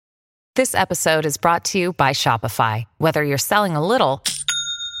This episode is brought to you by Shopify. Whether you're selling a little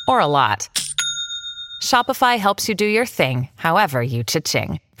or a lot, Shopify helps you do your thing, however you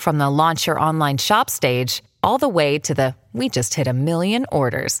cha-ching. From the launch your online shop stage, all the way to the we just hit 1 million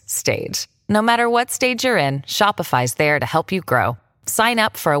orders stage. No matter what stage you're in, Shopify's there to help you grow. Sign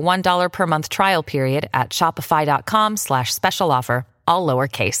up for a $1 per month trial period at shopify.com/special offer, all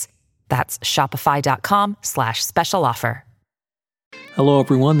lowercase. That's shopify.com/special offer. Hello,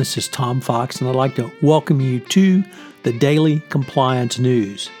 everyone. This is Tom Fox, and I'd like to welcome you to the Daily Compliance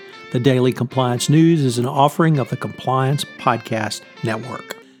News. The Daily Compliance News is an offering of the Compliance Podcast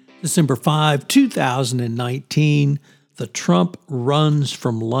Network. December 5, 2019, the Trump Runs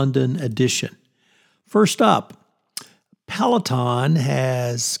from London edition. First up, Peloton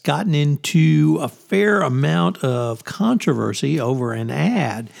has gotten into a fair amount of controversy over an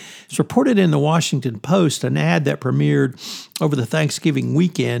ad. It's reported in the Washington Post, an ad that premiered over the Thanksgiving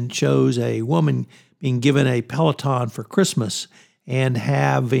weekend shows a woman being given a Peloton for Christmas and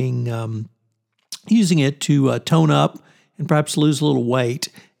using it to tone up and perhaps lose a little weight.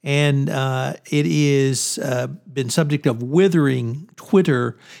 And it is been subject of withering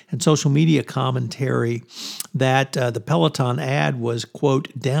Twitter and social media commentary that the Peloton ad was, quote,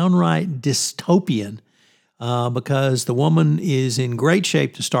 downright dystopian because the woman is in great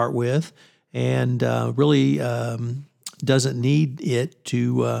shape to start with and really doesn't need it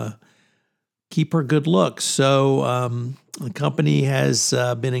to keep her good looks. So the company has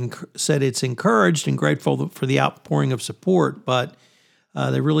said it's encouraged and grateful for the outpouring of support, but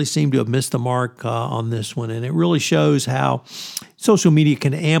they really seem to have missed the mark on this one. And it really shows how social media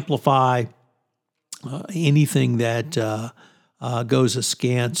can amplify anything that goes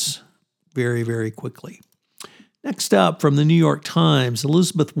askance very, very quickly. Next up, from the New York Times,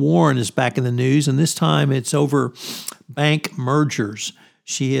 Elizabeth Warren is back in the news, and this time it's over bank mergers.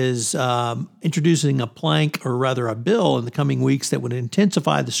 She is introducing a bill in the coming weeks that would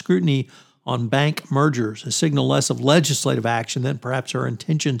intensify the scrutiny on bank mergers, a signal less of legislative action than perhaps her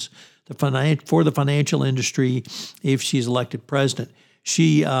intentions for the financial industry if she's elected president.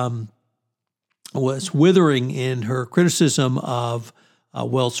 She was withering in her criticism of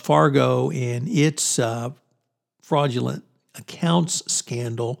Wells Fargo and its fraudulent accounts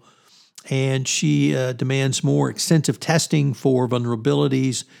scandal, and she demands more extensive testing for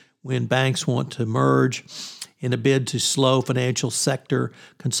vulnerabilities when banks want to merge in a bid to slow financial sector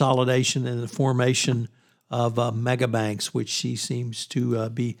consolidation and the formation of mega banks, which she seems to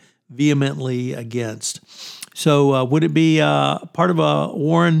be vehemently against. So would it be part of a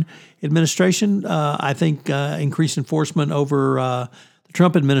Warren administration? I think increased enforcement over the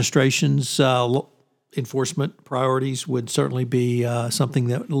Trump administration's enforcement priorities would certainly be something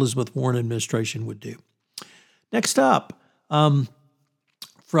that Elizabeth Warren administration would do. Next up, from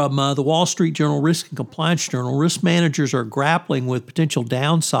the Wall Street Journal Risk and Compliance Journal, risk managers are grappling with potential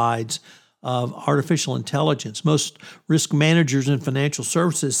downsides of artificial intelligence. Most risk managers in financial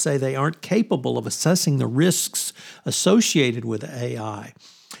services say they aren't capable of assessing the risks associated with AI.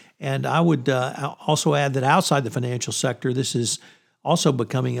 And I would also add that outside the financial sector, this is also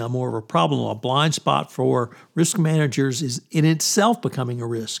becoming more of a problem. A blind spot for risk managers is in itself becoming a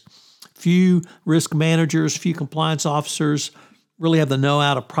risk. Few risk managers, few compliance officers really have the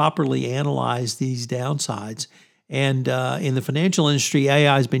know-how to properly analyze these downsides. And in the financial industry,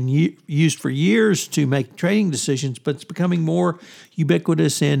 AI has been used for years to make trading decisions, but it's becoming more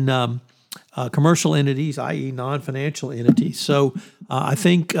ubiquitous in commercial entities, i.e. non-financial entities. So I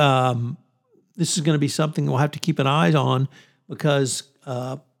think this is going to be something we'll have to keep an eye on because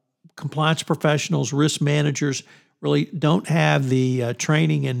compliance professionals, risk managers really don't have the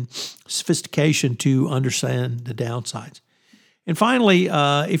training and sophistication to understand the downsides. And finally,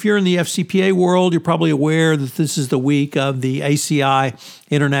 if you're in the FCPA world, you're probably aware that this is the week of the ACI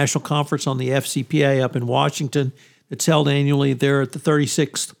International Conference on the FCPA up in Washington. It's held annually there at the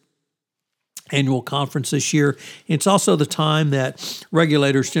 36th annual conference this year. It's also the time that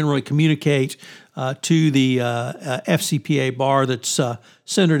regulators generally communicate to the FCPA bar that's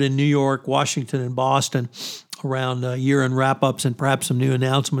centered in New York, Washington, and Boston around year-end wrap-ups and perhaps some new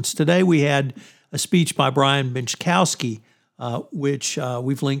announcements. Today we had a speech by Brian Benczkowski, which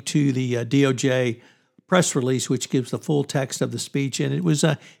we've linked to the DOJ press release, which gives the full text of the speech. And it was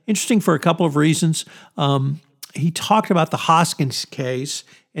interesting for a couple of reasons. He talked about the Hoskins case,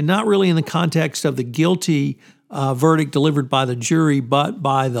 and not really in the context of the guilty verdict delivered by the jury, but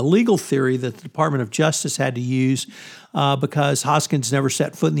by the legal theory that the Department of Justice had to use because Hoskins never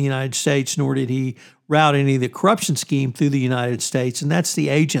set foot in the United States, nor did he route any of the corruption scheme through the United States, and that's the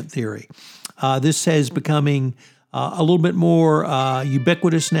agent theory. This is becoming a little bit more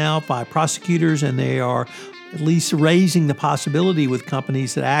ubiquitous now by prosecutors, and they are at least raising the possibility with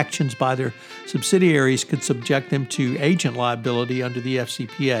companies that actions by their subsidiaries could subject them to agent liability under the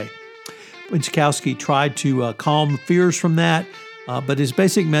FCPA. Winckowski tried to calm fears from that, but his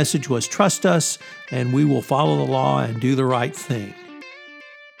basic message was trust us and we will follow the law and do the right thing.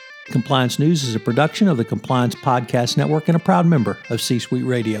 Compliance News is a production of the Compliance Podcast Network and a proud member of C-Suite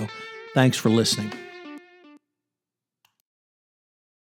Radio. Thanks for listening.